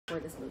for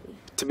this movie?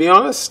 To be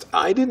honest,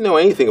 I didn't know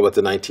anything about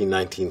the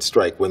 1919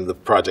 strike when the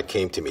project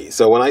came to me.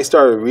 So when I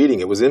started reading,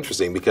 it was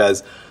interesting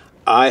because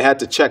I had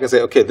to check and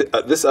say, okay,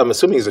 this I'm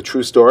assuming is a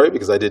true story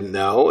because I didn't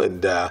know.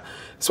 And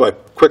so I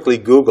quickly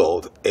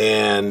Googled.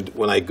 And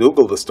when I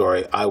Googled the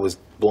story, I was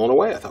blown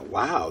away. I thought,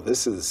 wow,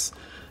 this is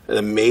an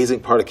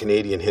amazing part of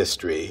Canadian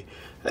history.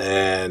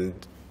 And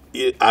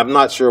I'm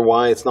not sure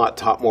why it's not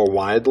taught more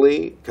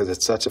widely because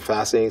it's such a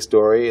fascinating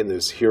story. And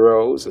there's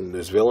heroes and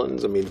there's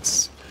villains. I mean,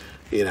 it's,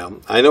 you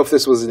know, I know if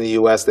this was in the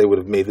U.S., they would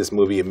have made this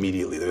movie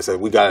immediately. They said,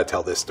 we got to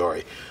tell this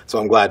story. So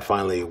I'm glad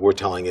finally we're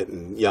telling it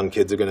and young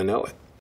kids are going to know it.